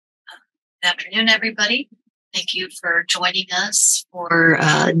afternoon, everybody. Thank you for joining us for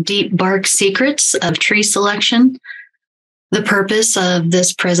Deep Bark Secrets of Tree Selection. The purpose of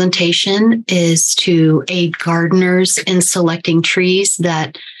this presentation is to aid gardeners in selecting trees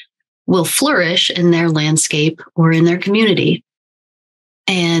that will flourish in their landscape or in their community.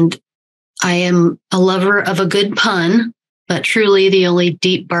 And I am a lover of a good pun, but truly the only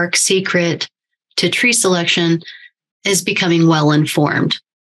deep bark secret to tree selection is becoming well informed.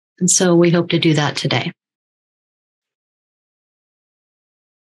 And so we hope to do that today.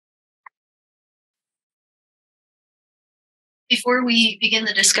 Before we begin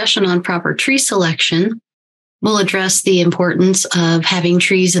the discussion on proper tree selection, we'll address the importance of having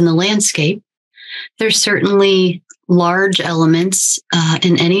trees in the landscape. There's certainly large elements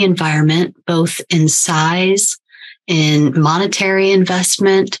in any environment, both in size, in monetary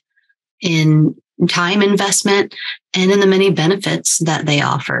investment, in time investment, and in the many benefits that they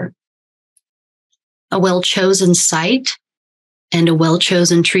offer. A well-chosen site and a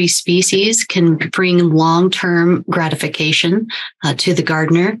well-chosen tree species can bring long-term gratification to the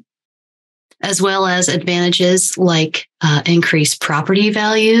gardener, as well as advantages like increased property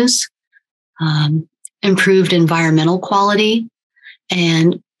values, improved environmental quality,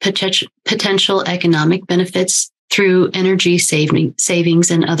 and potential economic benefits through energy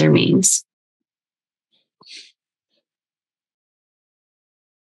savings and other means.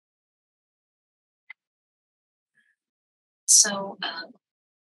 So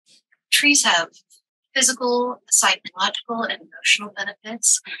trees have physical, psychological, and emotional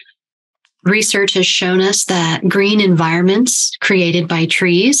benefits. Research has shown us that green environments created by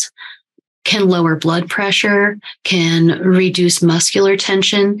trees can lower blood pressure, can reduce muscular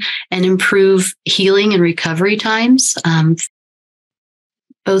tension, and improve healing and recovery times,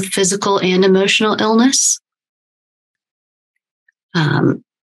 both physical and emotional illness.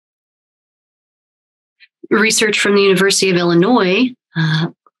 Research from the University of Illinois,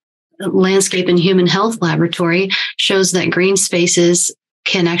 Landscape and Human Health Laboratory, shows that green spaces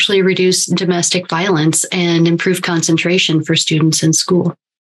can actually reduce domestic violence and improve concentration for students in school.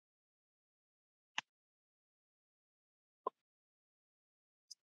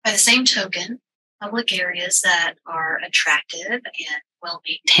 By the same token, public areas that are attractive and well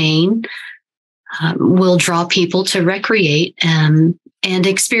maintained will draw people to recreate and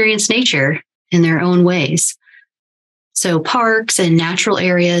experience nature in their own ways. So parks and natural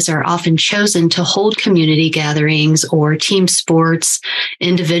areas are often chosen to hold community gatherings or team sports,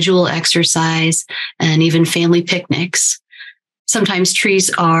 individual exercise, and even family picnics. Sometimes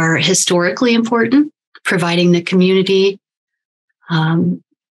trees are historically important, providing the community,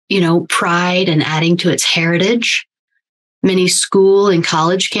 pride and adding to its heritage. Many school and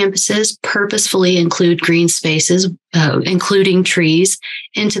college campuses purposefully include green spaces, including trees,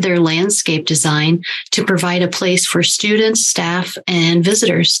 into their landscape design to provide a place for students, staff, and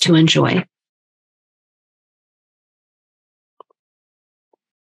visitors to enjoy.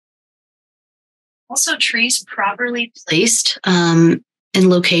 Also, trees properly placed in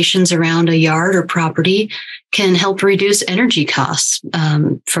locations around a yard or property can help reduce energy costs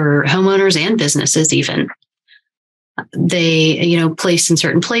for homeowners and businesses even. They, placed in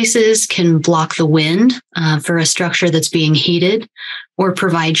certain places can block the wind for a structure that's being heated or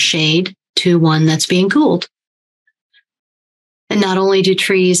provide shade to one that's being cooled. And not only do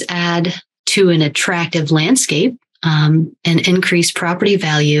trees add to an attractive landscape and increase property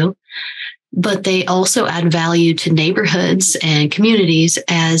value, but they also add value to neighborhoods and communities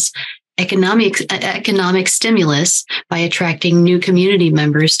as economic stimulus by attracting new community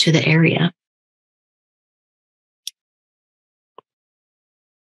members to the area.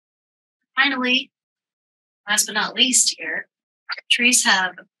 Finally, last but not least here, trees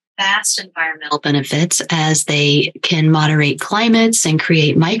have vast environmental benefits as they can moderate climates and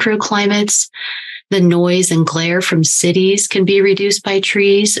create microclimates. The noise and glare from cities can be reduced by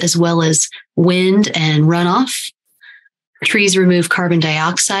trees, as well as wind and runoff. Trees remove carbon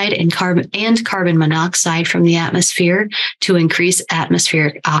dioxide and carbon monoxide from the atmosphere to increase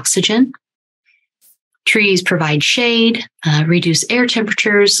atmospheric oxygen. Trees provide shade, reduce air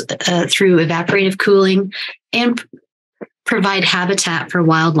temperatures through evaporative cooling, and provide habitat for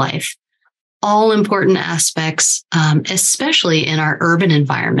wildlife. All important aspects, especially in our urban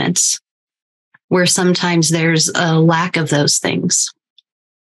environments, where sometimes there's a lack of those things.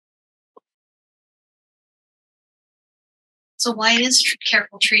 So why is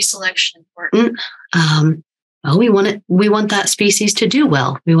careful tree selection important? Well, we want that species to do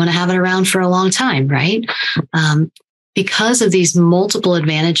well. We want to have it around for a long time, right? Because of these multiple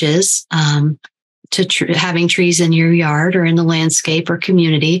advantages, to having trees in your yard or in the landscape or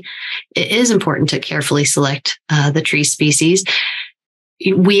community, it is important to carefully select the tree species.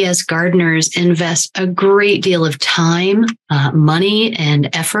 We as gardeners invest a great deal of time, money,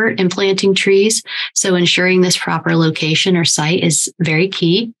 and effort in planting trees. So ensuring this proper location or site is very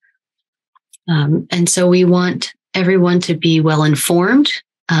key. And so we want everyone to be well informed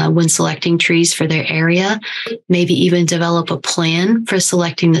when selecting trees for their area, maybe even develop a plan for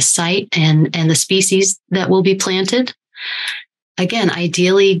selecting the site and the species that will be planted. Again,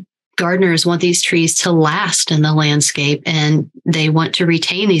 ideally, gardeners want these trees to last in the landscape, and they want to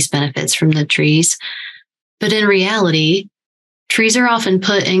retain these benefits from the trees. But in reality, trees are often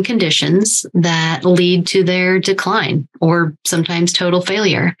put in conditions that lead to their decline or sometimes total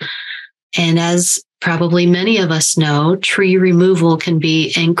failure. And as probably many of us know, tree removal can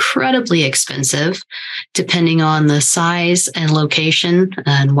be incredibly expensive, depending on the size and location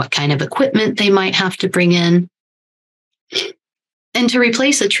and what kind of equipment they might have to bring in. And to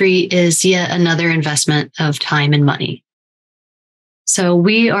replace a tree is yet another investment of time and money. So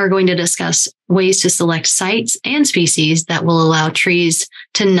we are going to discuss ways to select sites and species that will allow trees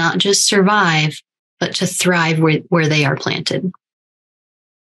to not just survive, but to thrive where they are planted.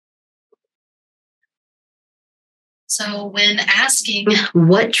 So when asking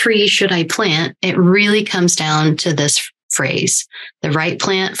what tree should I plant, it really comes down to this phrase, the right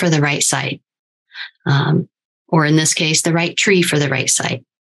plant for the right site. Or in this case, the right tree for the right site.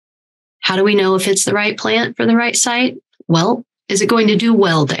 How do we know if it's the right plant for the right site? Well, is it going to do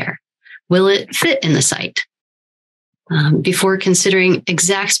well there? Will it fit in the site? Before considering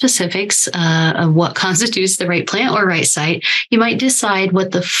exact specifics of what constitutes the right plant or right site, you might decide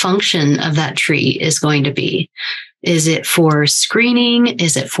what the function of that tree is going to be. Is it for screening?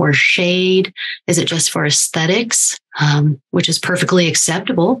 Is it for shade? Is it just for aesthetics, which is perfectly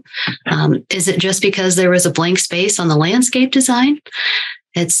acceptable? Is it just because there was a blank space on the landscape design?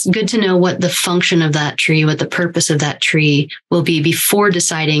 It's good to know what the function of that tree, what the purpose of that tree will be before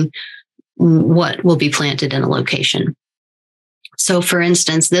deciding what will be planted in a location. So for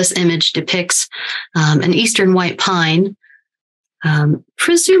instance, this image depicts an eastern white pine,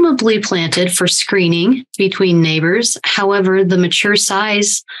 presumably planted for screening between neighbors. However, the mature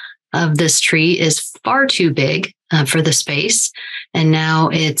size of this tree is far too big for the space. And now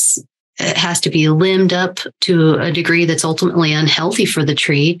it has to be limbed up to a degree that's ultimately unhealthy for the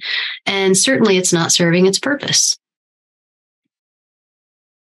tree. And certainly it's not serving its purpose.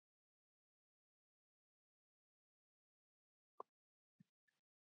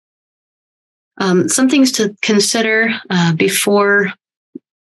 Some things to consider before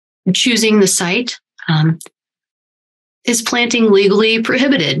choosing the site. Is planting legally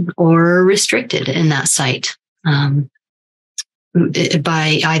prohibited or restricted in that site by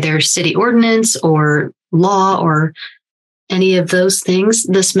either city ordinance or law or any of those things?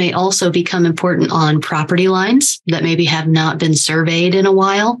 This may also become important on property lines that maybe have not been surveyed in a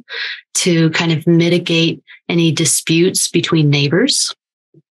while to kind of mitigate any disputes between neighbors.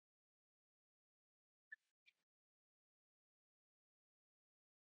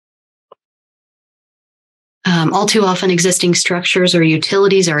 All too often, existing structures or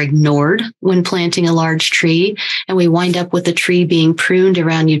utilities are ignored when planting a large tree, and we wind up with the tree being pruned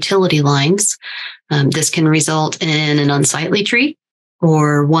around utility lines. This can result in an unsightly tree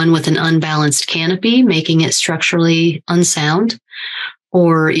or one with an unbalanced canopy, making it structurally unsound,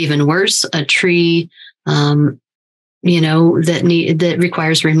 or even worse, a tree that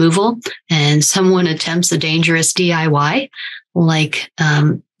requires removal, and someone attempts a dangerous DIY, like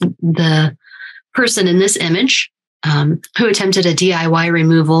the person in this image who attempted a DIY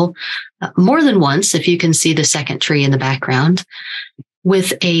removal more than once, if you can see the second tree in the background,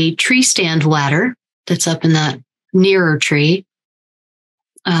 with a tree stand ladder that's up in that nearer tree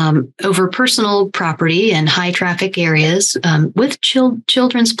over personal property and high traffic areas with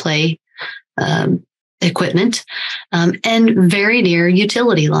children's play equipment and very near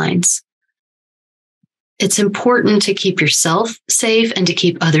utility lines. It's important to keep yourself safe and to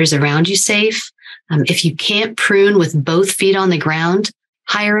keep others around you safe. If you can't prune with both feet on the ground,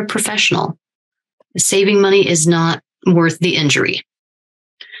 hire a professional. Saving money is not worth the injury.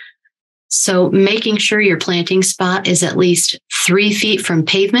 So making sure your planting spot is at least 3 feet from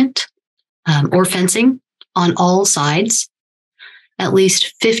pavement or fencing on all sides, at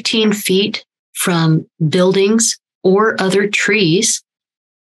least 15 feet from buildings or other trees.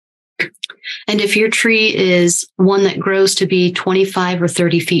 And if your tree is one that grows to be 25 or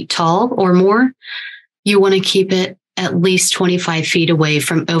 30 feet tall or more, you want to keep it at least 25 feet away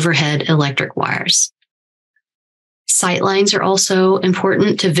from overhead electric wires. Sight lines are also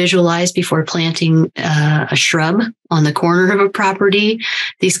important to visualize before planting a shrub on the corner of a property.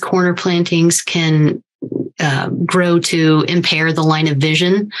 These corner plantings can grow to impair the line of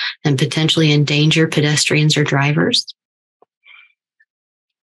vision and potentially endanger pedestrians or drivers.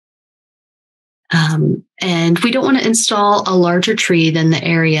 And we don't want to install a larger tree than the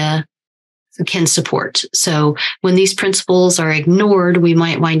area can support. So when these principles are ignored, we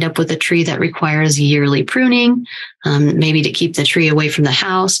might wind up with a tree that requires yearly pruning, maybe to keep the tree away from the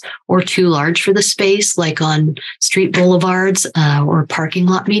house, or too large for the space, like on street boulevards or parking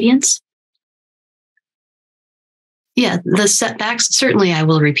lot medians. Yeah, the setbacks, certainly I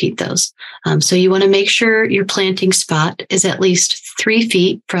will repeat those. So you want to make sure your planting spot is at least 3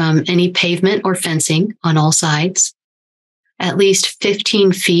 feet from any pavement or fencing on all sides, at least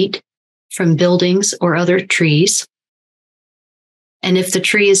 15 feet from buildings or other trees. And if the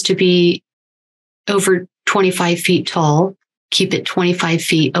tree is to be over 25 feet tall, keep it 25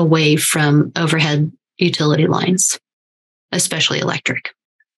 feet away from overhead utility lines, especially electric.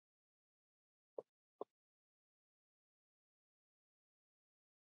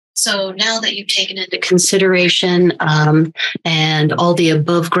 So now that you've taken into consideration and all the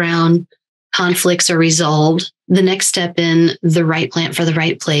above ground conflicts are resolved, the next step in the right plant for the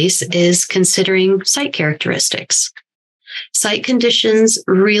right place is considering site characteristics. Site conditions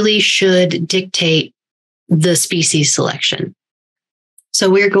really should dictate the species selection. So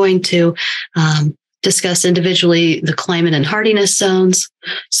we're going to discuss individually the climate and hardiness zones,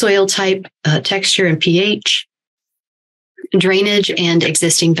 soil type, texture and pH, drainage, and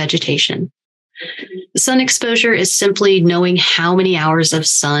existing vegetation. Sun exposure is simply knowing how many hours of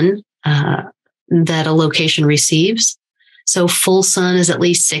sun that a location receives. So full sun is at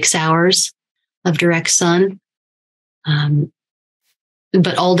least 6 hours of direct sun.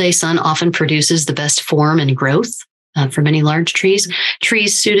 But all day sun often produces the best form and growth for many large trees.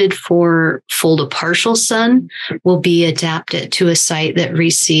 Trees suited for full to partial sun will be adapted to a site that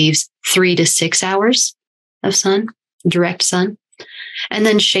receives 3 to 6 hours of sun, direct sun. And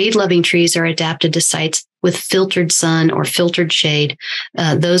then shade-loving trees are adapted to sites with filtered sun or filtered shade,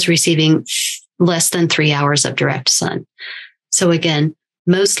 those receiving less than 3 hours of direct sun. So again,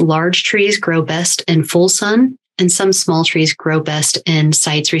 most large trees grow best in full sun, and some small trees grow best in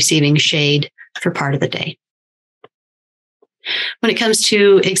sites receiving shade for part of the day. When it comes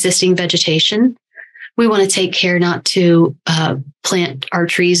to existing vegetation, we want to take care not to plant our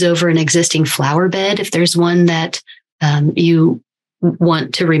trees over an existing flower bed if there's one that you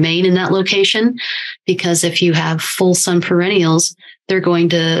want to remain in that location, because if you have full sun perennials,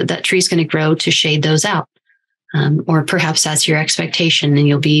 that tree's going to grow to shade those out. Or perhaps that's your expectation and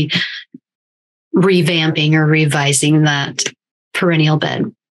you'll be revamping or revising that perennial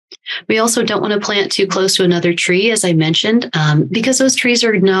bed. We also don't want to plant too close to another tree, as I mentioned, because those trees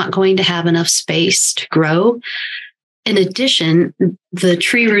are not going to have enough space to grow. In addition, the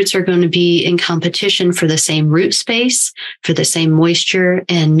tree roots are going to be in competition for the same root space, for the same moisture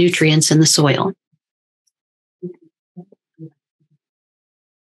and nutrients in the soil.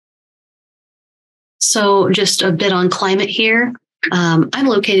 So just a bit on climate here. I'm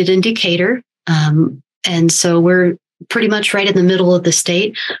located in Decatur, and so we're pretty much right in the middle of the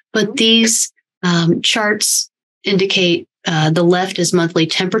state. But these charts indicate the left is monthly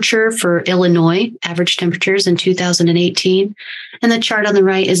temperature for Illinois, average temperatures in 2018. And the chart on the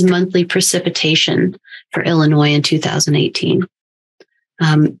right is monthly precipitation for Illinois in 2018.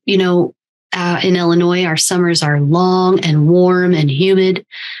 In Illinois, our summers are long and warm and humid.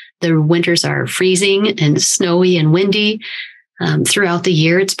 The winters are freezing and snowy and windy. Throughout the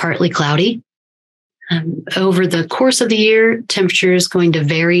year, it's partly cloudy. Over the course of the year, temperature is going to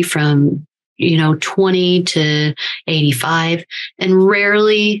vary from 20 to 85, and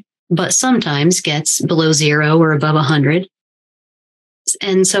rarely, but sometimes gets below 0 or above 100.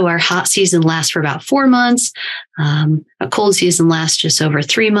 And so our hot season lasts for about 4 months. A cold season lasts just over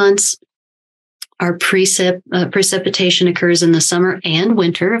 3 months. Our precipitation occurs in the summer and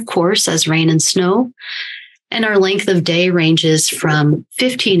winter, of course, as rain and snow. And our length of day ranges from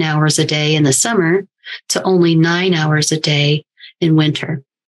 15 hours a day in the summer to only 9 hours a day in winter.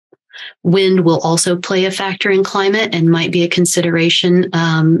 Wind will also play a factor in climate and might be a consideration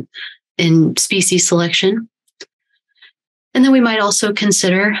in species selection. And then we might also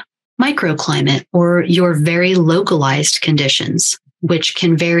consider microclimate, or your very localized conditions, which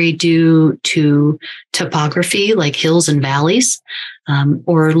can vary due to topography like hills and valleys,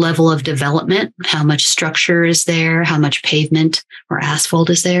 or level of development, how much structure is there, how much pavement or asphalt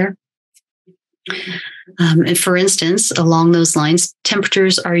is there. And for instance, along those lines,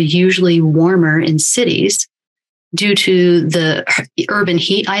 temperatures are usually warmer in cities due to the urban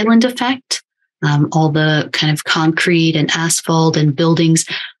heat island effect. All the kind of concrete and asphalt and buildings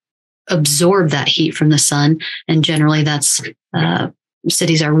absorb that heat from the sun. And generally that's,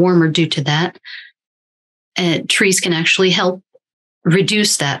 cities are warmer due to that. And trees can actually help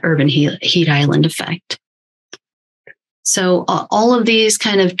reduce that urban heat island effect. So all of these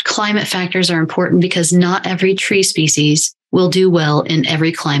kind of climate factors are important because not every tree species will do well in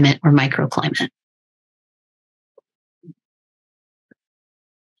every climate or microclimate.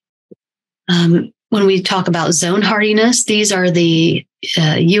 When we talk about zone hardiness, these are the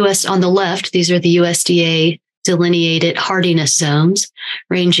US on the left, these are the USDA delineated hardiness zones,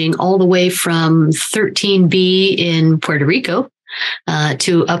 ranging all the way from 13B in Puerto Rico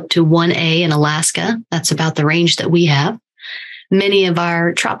to up to 1A in Alaska. That's about the range that we have. Many of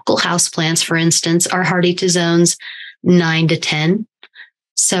our tropical houseplants, for instance, are hardy to zones 9 to 10.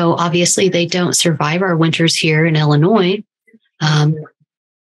 So obviously they don't survive our winters here in Illinois.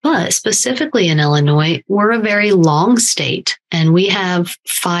 But specifically in Illinois, we're a very long state, and we have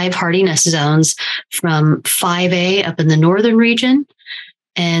 5 hardiness zones from 5A up in the northern region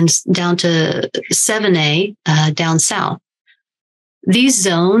and down to 7A down south. These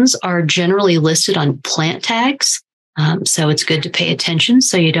zones are generally listed on plant tags, so it's good to pay attention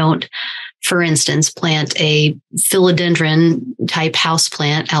so you don't, for instance, plant a philodendron type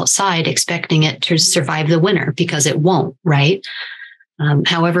houseplant outside expecting it to survive the winter, because it won't, right?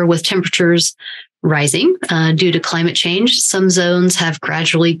 However, with temperatures rising due to climate change, some zones have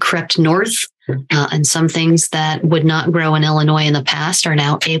gradually crept north, and some things that would not grow in Illinois in the past are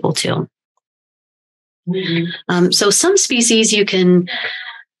now able to. So some species you can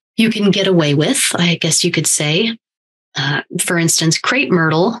get away with, I guess you could say. For instance, crepe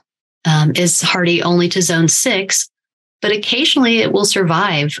myrtle is hardy only to zone 6, but occasionally it will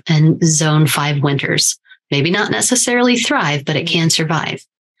survive in zone 5 winters. Maybe not necessarily thrive, but it can survive.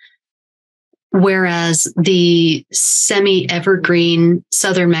 Whereas the semi-evergreen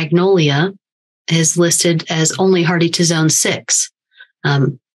southern magnolia is listed as only hardy to zone 6.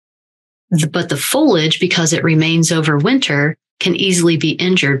 But the foliage, because it remains over winter, can easily be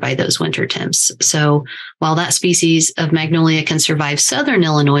injured by those winter temps. So while that species of magnolia can survive southern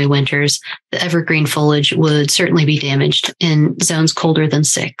Illinois winters, the evergreen foliage would certainly be damaged in zones colder than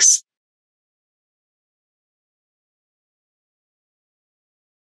 6.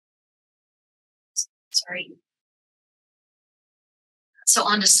 Sorry. So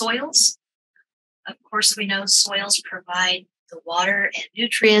on to soils. Of course, we know soils provide the water and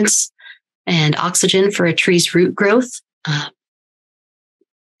nutrients and oxygen for a tree's root growth.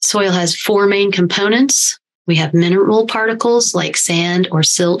 Soil has 4 main components. We have mineral particles like sand or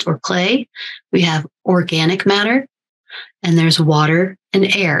silt or clay. We have organic matter, and there's water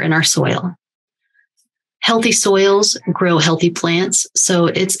and air in our soil. Healthy soils grow healthy plants, so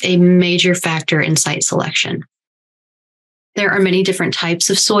it's a major factor in site selection. There are many different types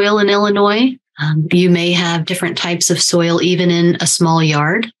of soil in Illinois. You may have different types of soil even in a small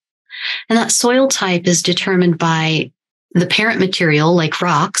yard. And that soil type is determined by the parent material, like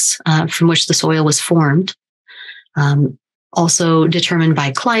rocks, from which the soil was formed. Also determined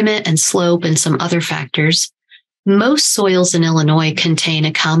by climate and slope and some other factors. Most soils in Illinois contain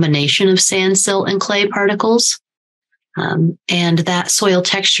a combination of sand, silt, and clay particles. And that soil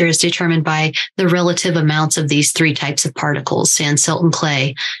texture is determined by the relative amounts of these 3 types of particles, sand, silt, and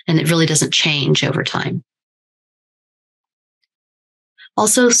clay, and it really doesn't change over time.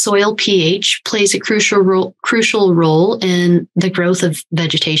 Also, soil pH plays a crucial role in the growth of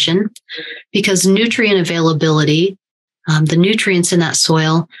vegetation, because nutrient availability, the nutrients in that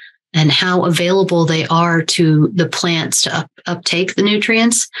soil, and how available they are to the plants to uptake the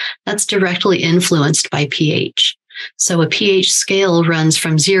nutrients, that's directly influenced by pH. So a pH scale runs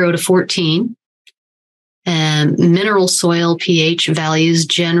from 0 to 14. And mineral soil pH values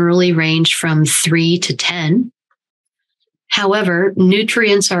generally range from 3 to 10. However,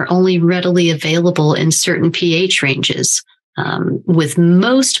 nutrients are only readily available in certain pH ranges, with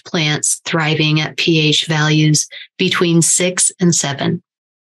most plants thriving at pH values between 6 and 7.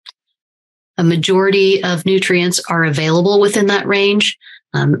 A majority of nutrients are available within that range.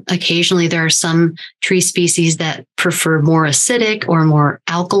 Occasionally, there are some tree species that prefer more acidic or more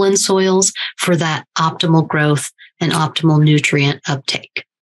alkaline soils for that optimal growth and optimal nutrient uptake.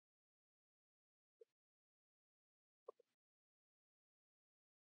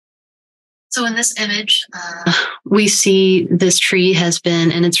 So in this image, we see this tree has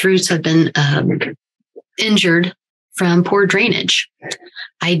been, and its roots have been injured from poor drainage.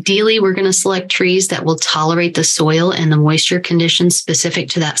 Ideally, we're going to select trees that will tolerate the soil and the moisture conditions specific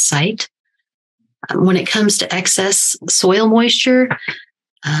to that site. When it comes to excess soil moisture,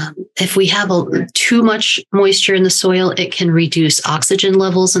 if we have too much moisture in the soil, it can reduce oxygen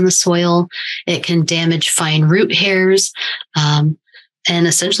levels in the soil. It can damage fine root hairs and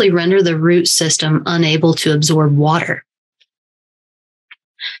essentially render the root system unable to absorb water.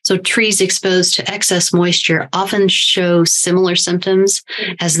 So trees exposed to excess moisture often show similar symptoms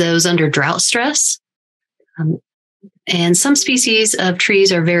as those under drought stress. And some species of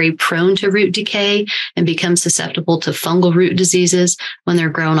trees are very prone to root decay and become susceptible to fungal root diseases when they're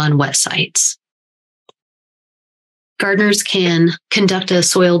grown on wet sites. Gardeners can conduct a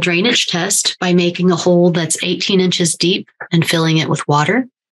soil drainage test by making a hole that's 18 inches deep and filling it with water.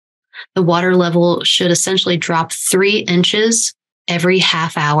 The water level should essentially drop 3 inches every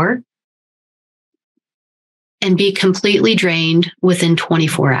half hour and be completely drained within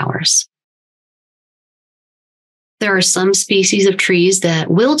 24 hours. There are some species of trees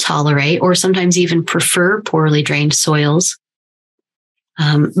that will tolerate or sometimes even prefer poorly drained soils.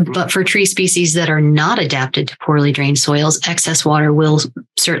 But for tree species that are not adapted to poorly drained soils, excess water will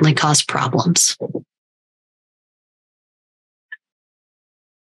certainly cause problems.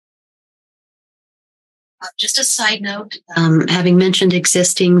 Just a side note, having mentioned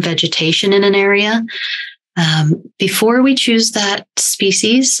existing vegetation in an area, before we choose that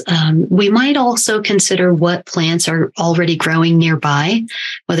species, we might also consider what plants are already growing nearby,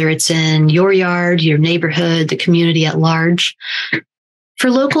 whether it's in your yard, your neighborhood, the community at large. For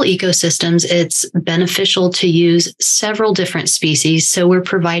local ecosystems, it's beneficial to use several different species, so we're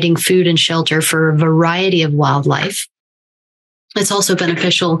providing food and shelter for a variety of wildlife. It's also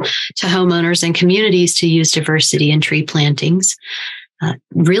beneficial to homeowners and communities to use diversity in tree plantings,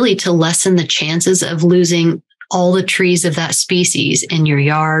 really to lessen the chances of losing all the trees of that species in your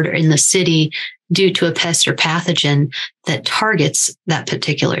yard or in the city due to a pest or pathogen that targets that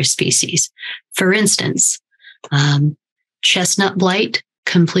particular species. For instance, chestnut blight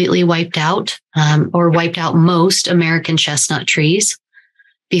completely wiped out or wiped out most American chestnut trees.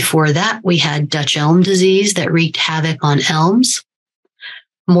 Before that, we had Dutch elm disease that wreaked havoc on elms.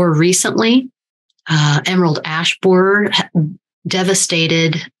 More recently, emerald ash borer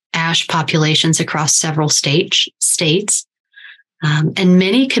devastated ash populations across several states. And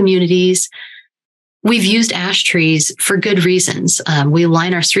many communities, we've used ash trees for good reasons. We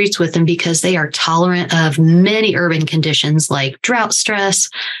line our streets with them because they are tolerant of many urban conditions like drought stress,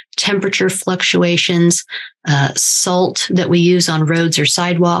 temperature fluctuations, salt that we use on roads or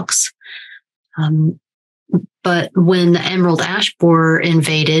sidewalks. But when the emerald ash borer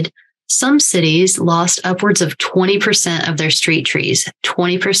invaded, some cities lost upwards of 20% of their street trees.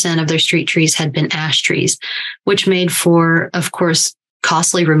 20% of their street trees had been ash trees, which made for, of course,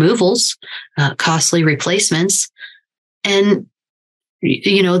 costly removals, costly replacements, and,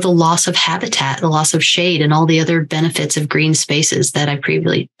 the loss of habitat, the loss of shade, and all the other benefits of green spaces that I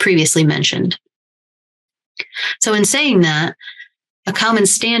previously mentioned. So in saying that, a common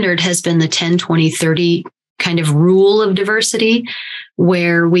standard has been the 10, 20, 30 kind of rule of diversity,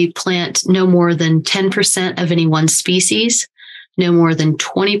 where we plant no more than 10% of any one species, no more than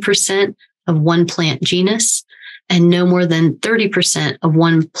 20% of one plant genus, and no more than 30% of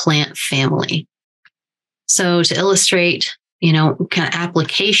one plant family. So to illustrate, kind of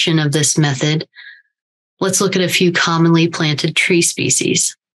application of this method, let's look at a few commonly planted tree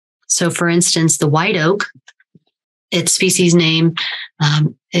species. So for instance, the white oak, its species name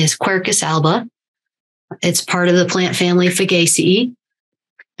is Quercus alba. It's part of the plant family Fagaceae.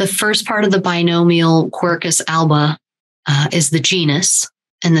 The first part of the binomial Quercus alba is the genus,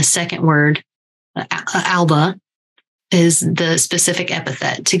 and the second word, alba, is the specific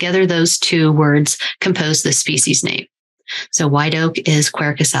epithet. Together, those two words compose the species name. So white oak is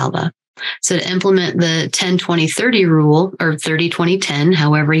Quercus alba. So to implement the 10-20-30 rule, or 30-20-10,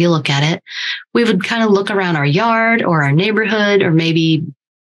 however you look at it, we would kind of look around our yard or our neighborhood, or maybe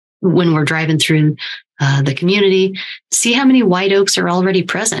when we're driving through the community, see how many white oaks are already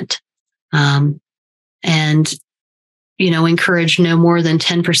present. And encourage no more than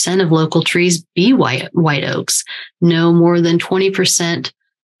 10% of local trees be white oaks, no more than 20%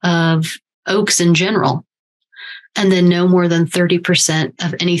 of oaks in general, and then no more than 30%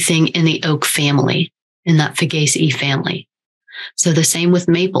 of anything in the oak family, in that Fagaceae family. So the same with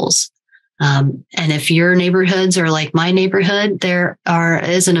maples. And if your neighborhoods are like my neighborhood, there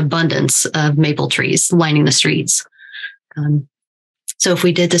is an abundance of maple trees lining the streets. So if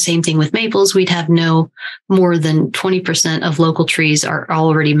we did the same thing with maples, we'd have no more than 20% of local trees are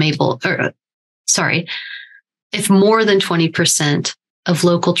already maple. If more than 20% of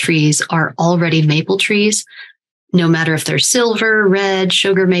local trees are already maple trees, no matter if they're silver, red,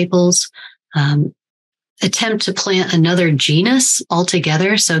 sugar maples, attempt to plant another genus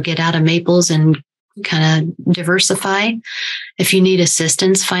altogether. So get out of maples and kind of diversify. If you need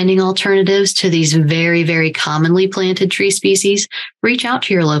assistance finding alternatives to these very, very commonly planted tree species, reach out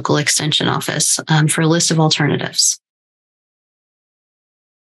to your local extension office for a list of alternatives.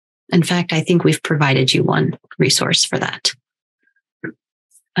 In fact, I think we've provided you one resource for that.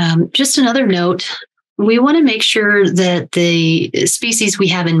 Just another note, we want to make sure that the species we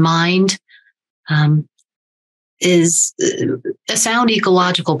have in mind is a sound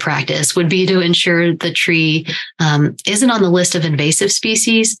ecological practice would be to ensure the tree isn't on the list of invasive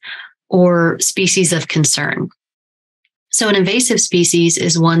species or species of concern. So an invasive species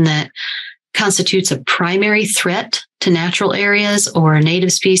is one that constitutes a primary threat to natural areas or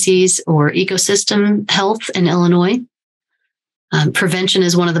native species or ecosystem health in Illinois. Prevention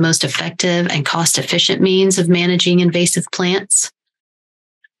is one of the most effective and cost-efficient means of managing invasive plants.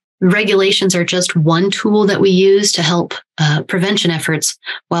 Regulations are just one tool that we use to help prevention efforts,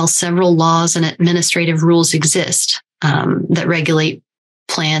 while several laws and administrative rules exist that regulate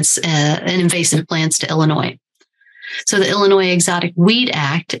plants and invasive plants to Illinois. So the Illinois Exotic Weed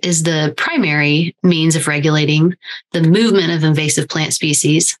Act is the primary means of regulating the movement of invasive plant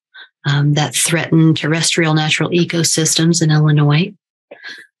species that threaten terrestrial natural ecosystems in Illinois.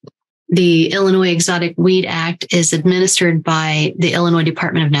 The Illinois Exotic Weed Act is administered by the Illinois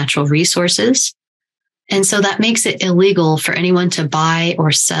Department of Natural Resources. And so that makes it illegal for anyone to buy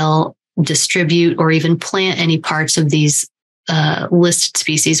or sell, distribute, or even plant any parts of these listed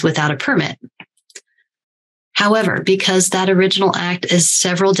species without a permit. However, because that original act is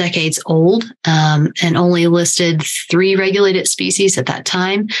several decades old and only listed 3 regulated species at that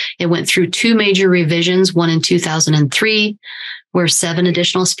time, it went through 2 major revisions, one in 2003, where 7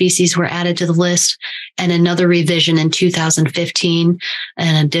 additional species were added to the list, and another revision in 2015,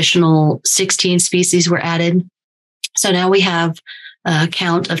 an additional 16 species were added. So now we have a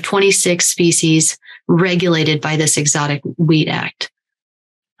count of 26 species regulated by this Exotic Weed Act.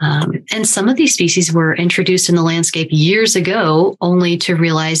 And some of these species were introduced in the landscape years ago, only to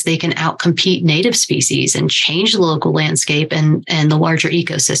realize they can outcompete native species and change the local landscape and the larger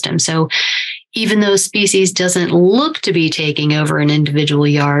ecosystem. So even though species doesn't look to be taking over an individual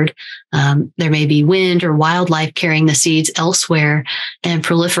yard, there may be wind or wildlife carrying the seeds elsewhere and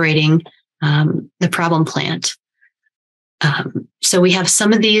proliferating the problem plant. So we have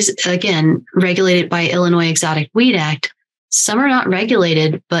some of these, again, regulated by Illinois Exotic Weed Act. Some are not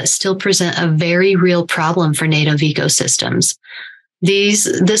regulated, but still present a very real problem for native ecosystems.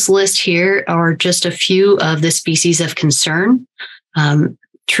 This list here are just a few of the species of concern.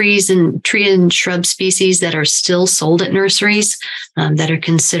 Tree and shrub species that are still sold at nurseries that are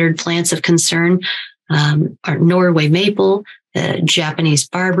considered plants of concern are Norway maple, Japanese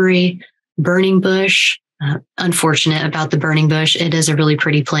barberry, burning bush. Unfortunate about the burning bush. It is a really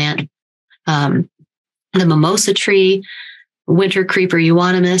pretty plant. The mimosa tree, winter creeper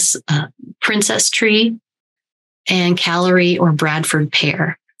euonymus, princess tree, and Callery or Bradford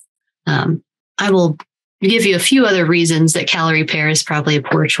pear. I will give you a few other reasons that Callery pear is probably a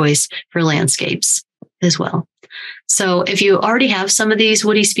poor choice for landscapes as well. So if you already have some of these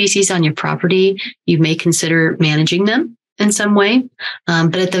woody species on your property, you may consider managing them in some way.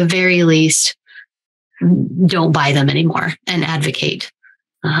 But at the very least, don't buy them anymore and advocate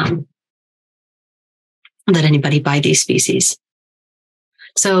that anybody buy these species.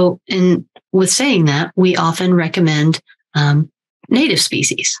 So with saying that, we often recommend native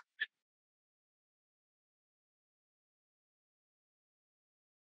species.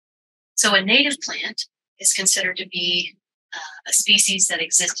 So a native plant is considered to be a species that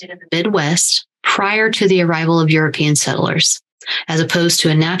existed in the Midwest prior to the arrival of European settlers, as opposed to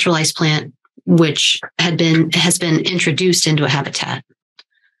a naturalized plant which has been introduced into a habitat.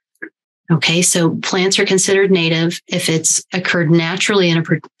 Okay, so plants are considered native if it's occurred naturally in a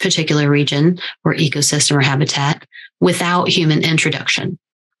particular region or ecosystem or habitat without human introduction.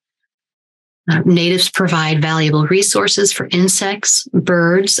 Natives provide valuable resources for insects,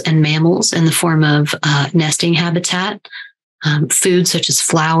 birds, and mammals in the form of nesting habitat, food such as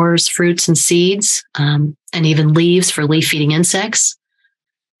flowers, fruits, and seeds, and even leaves for leaf-eating insects.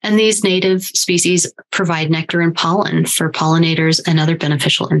 And these native species provide nectar and pollen for pollinators and other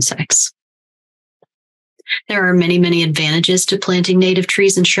beneficial insects. There are many, many advantages to planting native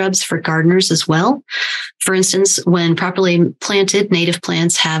trees and shrubs for gardeners as well. For instance, when properly planted, native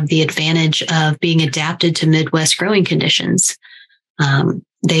plants have the advantage of being adapted to Midwest growing conditions.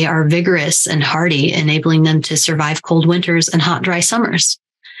 They are vigorous and hardy, enabling them to survive cold winters and hot, dry summers.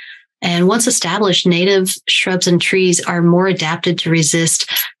 And once established, native shrubs and trees are more adapted to resist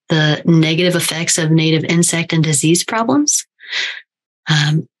the negative effects of native insect and disease problems.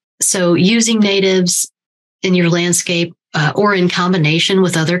 So using natives in your landscape or in combination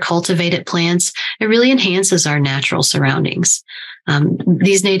with other cultivated plants, it really enhances our natural surroundings.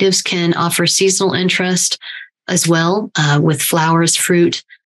 These natives can offer seasonal interest as well, with flowers, fruit,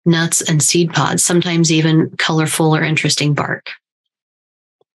 nuts, and seed pods, sometimes even colorful or interesting bark.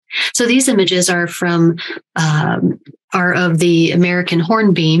 So these images are of the American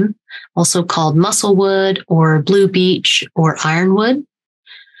hornbeam, also called musclewood or blue beech or ironwood.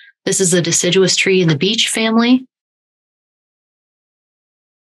 This is a deciduous tree in the beech family.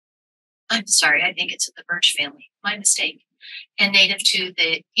 I'm sorry, I think it's in the birch family. My mistake. And native to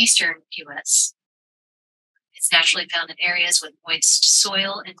the eastern U.S. It's naturally found in areas with moist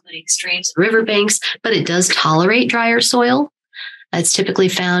soil, including streams and riverbanks, but it does tolerate drier soil. It's typically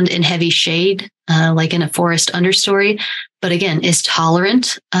found in heavy shade, like in a forest understory, but again, is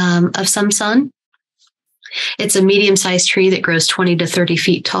tolerant of some sun. It's a medium-sized tree that grows 20 to 30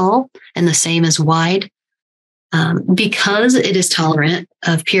 feet tall and the same as wide. Because it is tolerant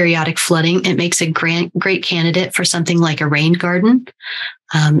of periodic flooding, it makes a great candidate for something like a rain garden.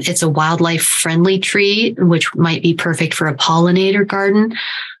 It's a wildlife-friendly tree, which might be perfect for a pollinator garden,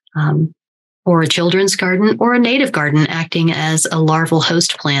 or a children's garden, or a native garden acting as a larval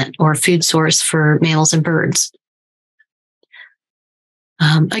host plant or food source for mammals and birds.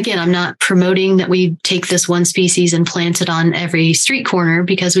 Again, I'm not promoting that we take this one species and plant it on every street corner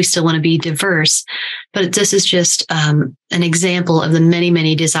because we still want to be diverse. But this is just an example of the many,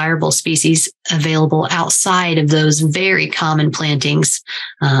 many desirable species available outside of those very common plantings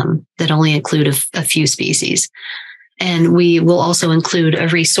that only include a few species. And we will also include a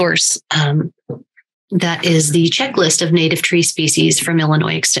resource that is the checklist of native tree species from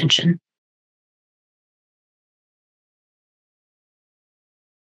Illinois Extension.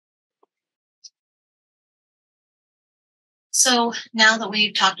 So now that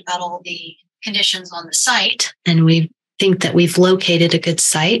we've talked about all the conditions on the site and we think that we've located a good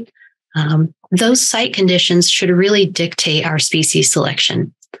site, those site conditions should really dictate our species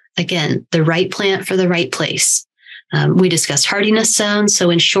selection. Again, the right plant for the right place. We discussed hardiness zones. So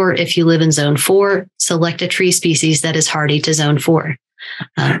in short, if you live in zone 4, select a tree species that is hardy to zone 4.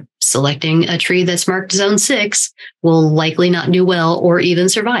 Selecting a tree that's marked zone 6 will likely not do well or even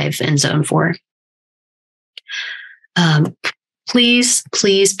survive in zone 4. Please,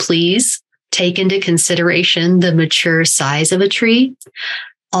 please, please take into consideration the mature size of a tree.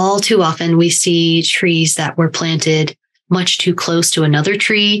 All too often we see trees that were planted much too close to another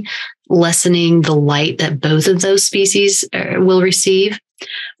tree, lessening the light that both of those species will receive,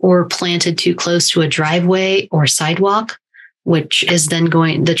 or planted too close to a driveway or sidewalk, which is then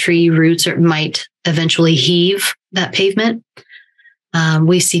the tree roots might eventually heave that pavement.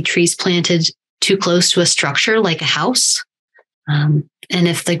 We see trees planted too close to a structure like a house. And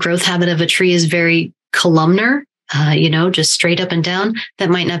if the growth habit of a tree is very columnar, just straight up and down, that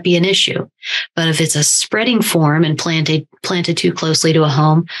might not be an issue. But if it's a spreading form and planted too closely to a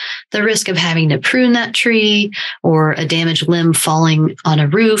home, the risk of having to prune that tree or a damaged limb falling on a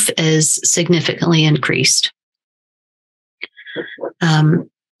roof is significantly increased.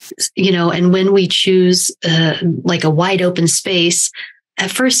 And when we choose like a wide open space, at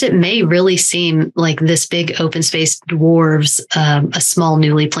first, it may really seem like this big open space dwarves a small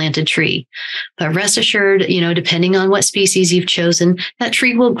newly planted tree. But rest assured, depending on what species you've chosen, that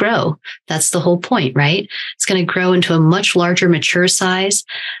tree will grow. That's the whole point, right? It's going to grow into a much larger, mature size.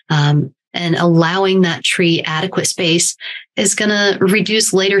 And allowing that tree adequate space is going to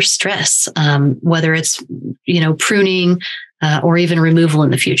reduce later stress, whether it's, pruning or even removal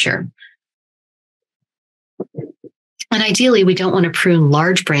in the future. And ideally, we don't want to prune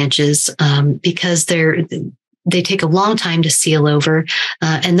large branches because they take a long time to seal over,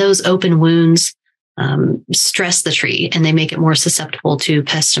 and those open wounds stress the tree and they make it more susceptible to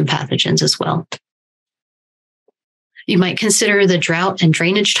pests and pathogens as well. You might consider the drought and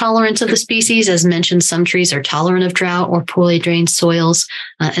drainage tolerance of the species. As mentioned, some trees are tolerant of drought or poorly drained soils,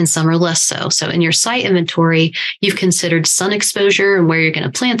 and some are less so. So in your site inventory, you've considered sun exposure and where you're going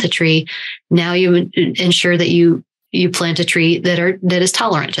to plant the tree. Now you ensure that you plant a tree that is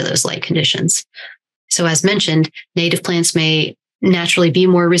tolerant to those light conditions. So as mentioned, native plants may naturally be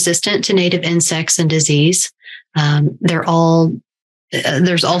more resistant to native insects and disease. There's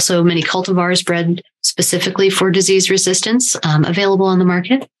also many cultivars bred specifically for disease resistance available on the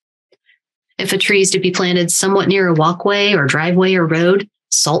market. If a tree is to be planted somewhat near a walkway or driveway or road,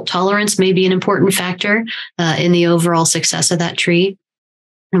 salt tolerance may be an important factor in the overall success of that tree.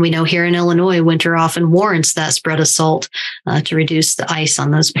 And we know here in Illinois, winter often warrants that spread of salt to reduce the ice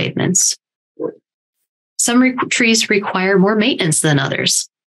on those pavements. Some trees require more maintenance than others.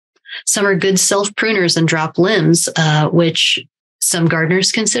 Some are good self-pruners and drop limbs, which some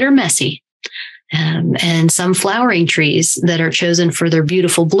gardeners consider messy. And some flowering trees that are chosen for their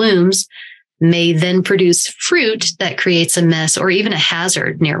beautiful blooms may then produce fruit that creates a mess or even a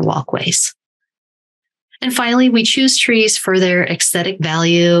hazard near walkways. And finally, we choose trees for their aesthetic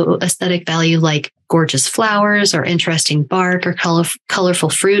value like gorgeous flowers or interesting bark or colorful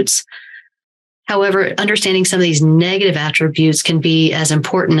fruits. However, understanding some of these negative attributes can be as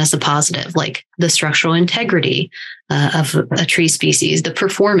important as the positive, like the structural integrity of a tree species, the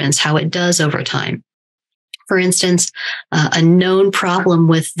performance, how it does over time. For instance, a known problem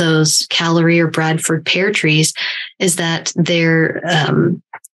with those Callery or Bradford pear trees is that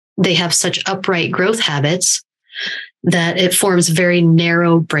they have such upright growth habits that it forms very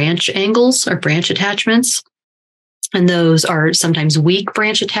narrow branch angles or branch attachments. And those are sometimes weak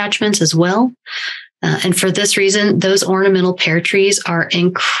branch attachments as well. And for this reason, those ornamental pear trees are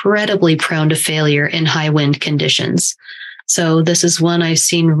incredibly prone to failure in high wind conditions. So this is one I've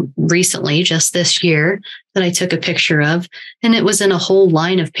seen recently, just this year, that I took a picture of, and it was in a whole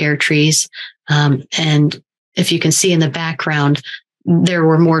line of pear trees. And if you can see in the background, there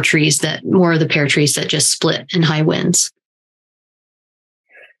were more of the pear trees that just split in high winds.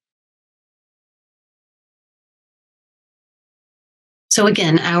 So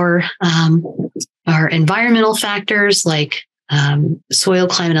again, our environmental factors like soil,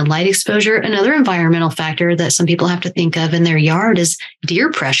 climate, and light exposure. Another environmental factor that some people have to think of in their yard is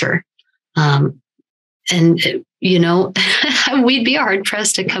deer pressure. And we'd be hard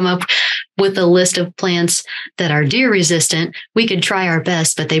pressed to come up with a list of plants that are deer resistant. We could try our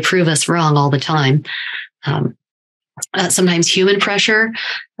best, but they prove us wrong all the time. Sometimes human pressure,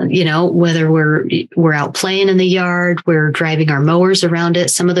 whether we're out playing in the yard, we're driving our mowers around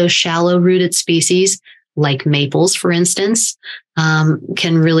it. Some of those shallow rooted species, like maples, for instance,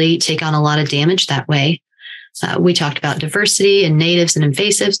 can really take on a lot of damage that way. We talked about diversity and natives and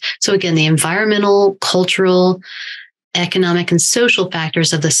invasives. So again, the environmental, cultural, economic, and social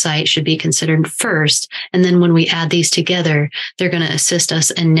factors of the site should be considered first. And then when we add these together, they're going to assist us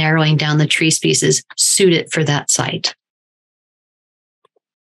in narrowing down the tree species suited for that site.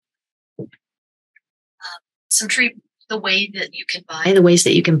 The ways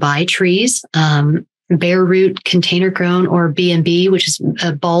that you can buy trees, bare root, container grown, or B&B, which is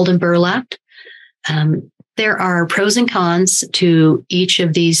balled and burlapped. There are pros and cons to each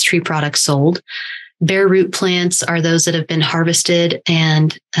of these tree products sold. Bare root plants are those that have been harvested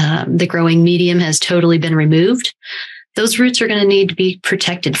and the growing medium has totally been removed. Those roots are going to need to be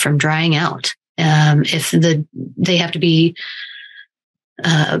protected from drying out. They have to be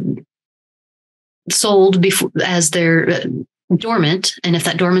sold as they're dormant, and if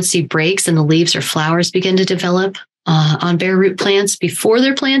that dormancy breaks and the leaves or flowers begin to develop on bare root plants before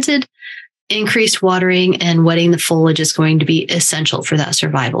they're planted, increased watering and wetting the foliage is going to be essential for that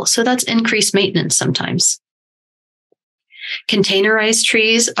survival. So that's increased maintenance sometimes. Containerized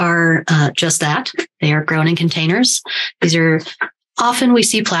trees are just that. They are grown in containers. These are often we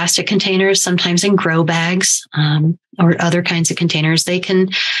see plastic containers, sometimes in grow bags or other kinds of containers. They can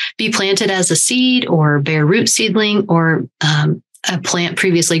be planted as a seed or bare root seedling or a plant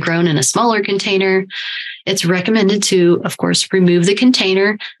previously grown in a smaller container. It's recommended to, of course, remove the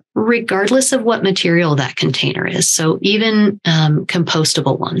container regardless of what material that container is. So even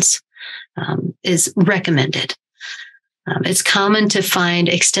compostable ones is recommended. It's common to find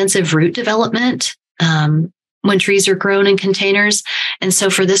extensive root development when trees are grown in containers. And so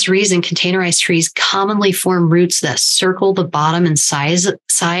for this reason, containerized trees commonly form roots that circle the bottom and sides of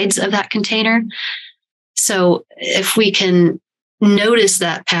that container. So if we can notice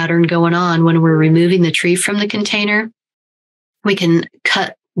that pattern going on when we're removing the tree from the container, we can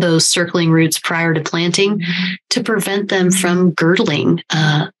cut those circling roots prior to planting to prevent them from girdling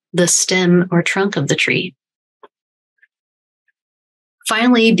the stem or trunk of the tree.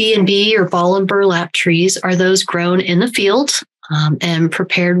 Finally, B&B or ball and burlap trees are those grown in the field and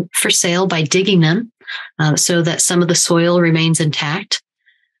prepared for sale by digging them so that some of the soil remains intact.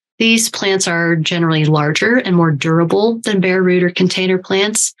 These plants are generally larger and more durable than bare root or container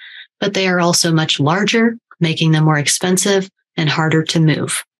plants, but they are also much larger, making them more expensive and harder to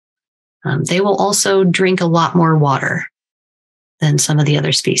move. They will also drink a lot more water than some of the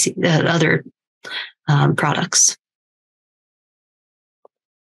other species, other products.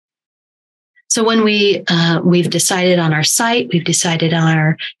 So when we've decided on our site, we've decided on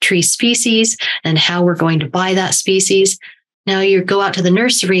our tree species and how we're going to buy that species. Now you go out to the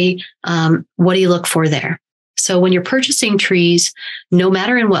nursery. What do you look for there? So when you're purchasing trees, no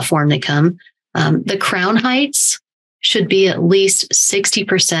matter in what form they come, the crown heights should be at least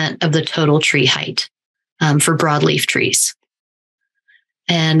 60% of the total tree height for broadleaf trees.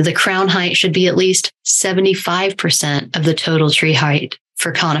 And the crown height should be at least 75% of the total tree height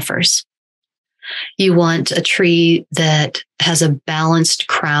for conifers. You want a tree that has a balanced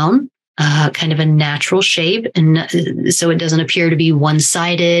crown, kind of a natural shape, and so it doesn't appear to be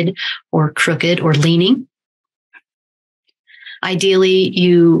one-sided or crooked or leaning. Ideally,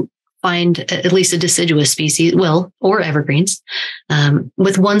 you find at least a deciduous species, or evergreens,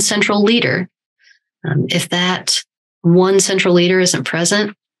 with one central leader. If that one central leader isn't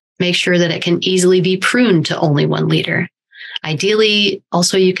present, make sure that it can easily be pruned to only one leader. Ideally,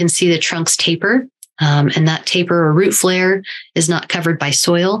 also you can see the trunks taper, and that taper or root flare is not covered by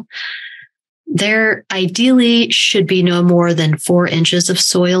soil. There ideally should be no more than 4 inches of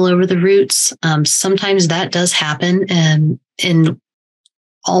soil over the roots. Sometimes that does happen in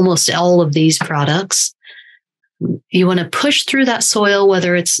almost all of these products. You want to push through that soil,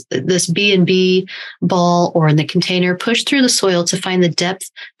 whether it's this B&B ball or in the container, push through the soil to find the depth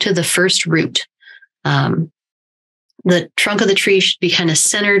to the first root. The trunk of the tree should be kind of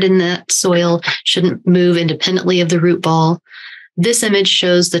centered in that soil, shouldn't move independently of the root ball. This image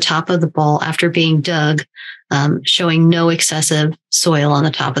shows the top of the ball after being dug, showing no excessive soil on the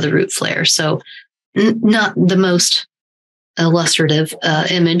top of the root flare. So not the most illustrative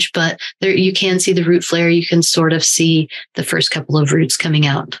image, but there you can see the root flare. You can sort of see the first couple of roots coming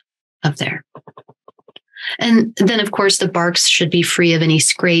out of there. And then, of course, the barks should be free of any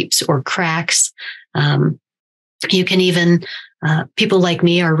scrapes or cracks. You can even, people like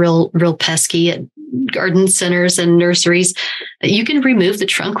me are real pesky at garden centers and nurseries. You can remove the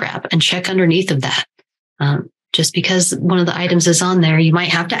trunk wrap and check underneath of that. Just because one of the items is on there, you might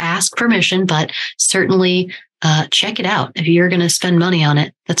have to ask permission, but certainly check it out. If you're going to spend money on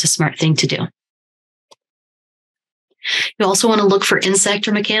it, that's a smart thing to do. You also want to look for insect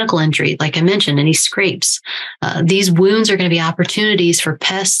or mechanical injury. Like I mentioned, any scrapes. These wounds are going to be opportunities for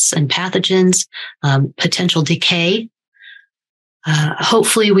pests and pathogens, potential decay.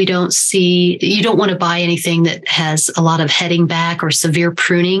 Hopefully you don't want to buy anything that has a lot of heading back or severe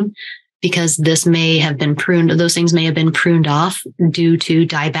pruning, because this may have been pruned. Those things may have been pruned off due to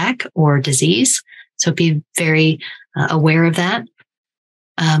dieback or disease. So be very aware of that.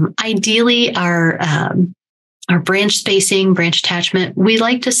 Ideally, our branch spacing, branch attachment, we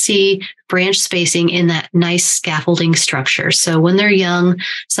like to see branch spacing in that nice scaffolding structure. So when they're young,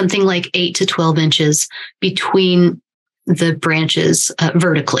 something like 8 to 12 inches between the branches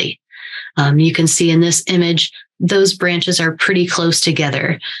vertically. You can see in this image, those branches are pretty close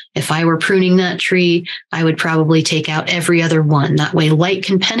together. If I were pruning that tree, I would probably take out every other one. That way light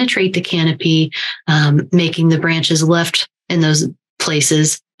can penetrate the canopy, making the branches left in those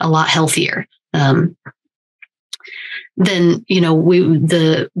places a lot healthier. Then,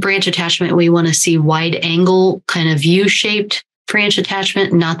 the branch attachment, we want to see wide angle, kind of U-shaped branch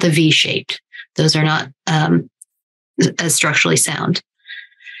attachment, not the V-shaped. Those are not as structurally sound.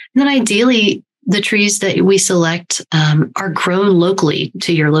 And then ideally, the trees that we select are grown locally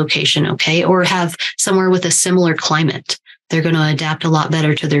to your location, okay, or have somewhere with a similar climate. They're going to adapt a lot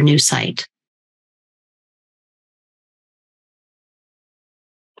better to their new site.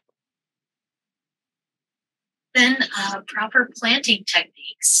 Then proper planting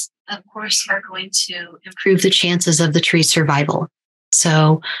techniques, of course, are going to improve the chances of the tree's survival.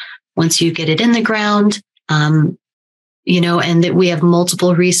 So once you get it in the ground, and that we have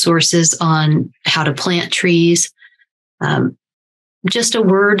multiple resources on how to plant trees. Just a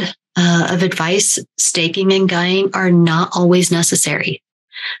word of advice, staking and guying are not always necessary.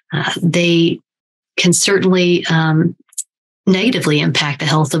 They can certainly negatively impact the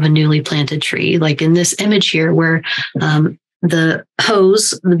health of a newly planted tree, like in this image here, where the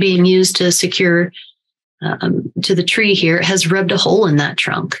hose being used to secure to the tree here has rubbed a hole in that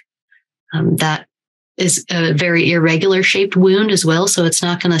trunk. That is a very irregular shaped wound as well, so it's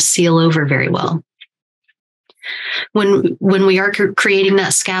not going to seal over very well. When we are creating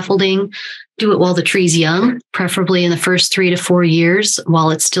that scaffolding, do it while the tree's young, preferably in the first 3 to 4 years, while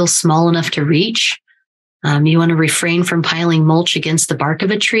it's still small enough to reach. You want to refrain from piling mulch against the bark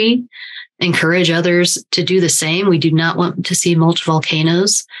of a tree. Encourage others to do the same. We do not want to see mulch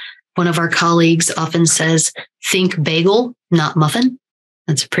volcanoes. One of our colleagues often says, think bagel, not muffin.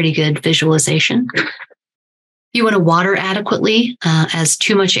 That's a pretty good visualization. You want to water adequately, as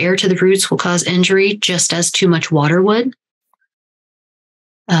too much air to the roots will cause injury, just as too much water would.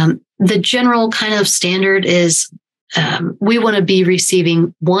 The general kind of standard is we want to be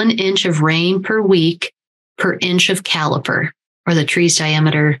receiving 1 inch of rain per week per inch of caliper, or the tree's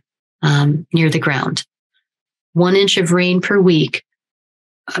diameter near the ground. 1 inch of rain per week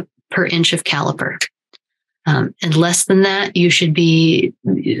per inch of caliper. And less than that, you should be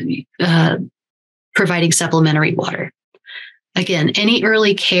providing supplementary water. Again, any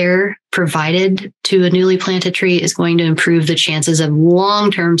early care provided to a newly planted tree is going to improve the chances of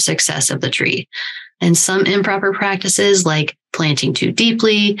long-term success of the tree. And some improper practices, like planting too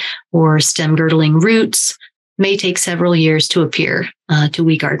deeply or stem girdling roots, may take several years to appear to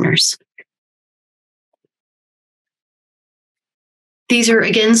we gardeners. These are,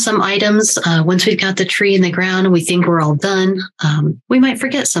 again, some items. Once we've got the tree in the ground and we think we're all done, we might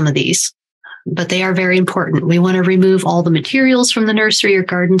forget some of these, but they are very important. We want to remove all the materials from the nursery or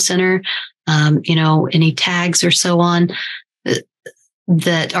garden center, any tags or so on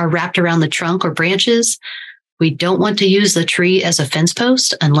that are wrapped around the trunk or branches. We don't want to use the tree as a fence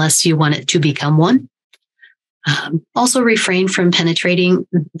post unless you want it to become one. Also refrain from penetrating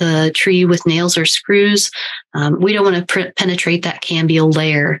the tree with nails or screws. We don't want to penetrate that cambial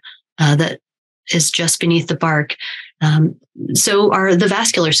layer that is just beneath the bark. So the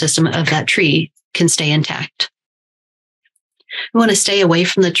vascular system of that tree can stay intact. We want to stay away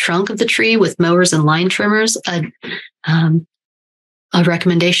from the trunk of the tree with mowers and line trimmers. A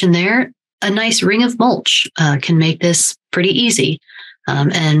recommendation there, a nice ring of mulch can make this pretty easy.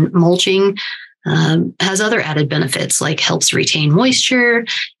 And mulching has other added benefits, like helps retain moisture.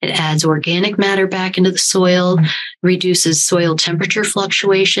 It adds organic matter back into the soil, reduces soil temperature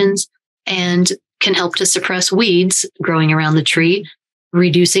fluctuations, and can help to suppress weeds growing around the tree,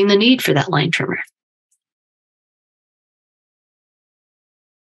 reducing the need for that line trimmer.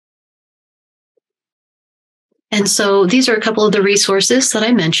 And so these are a couple of the resources that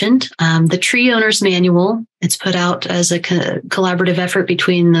I mentioned. The Tree Owner's Manual, it's put out as a collaborative effort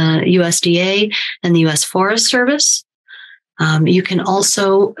between the USDA and the U.S. Forest Service. You can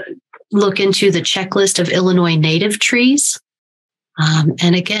also look into the checklist of Illinois native trees.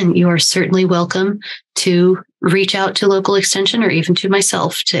 And again, you are certainly welcome to reach out to local extension or even to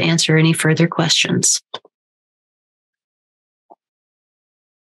myself to answer any further questions.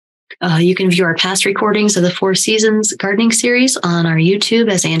 You can view our past recordings of the 4 Seasons gardening series on our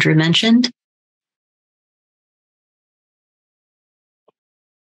YouTube, as Andrew mentioned.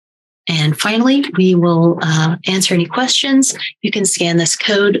 And finally, we will answer any questions. You can scan this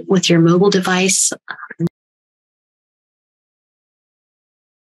code with your mobile device.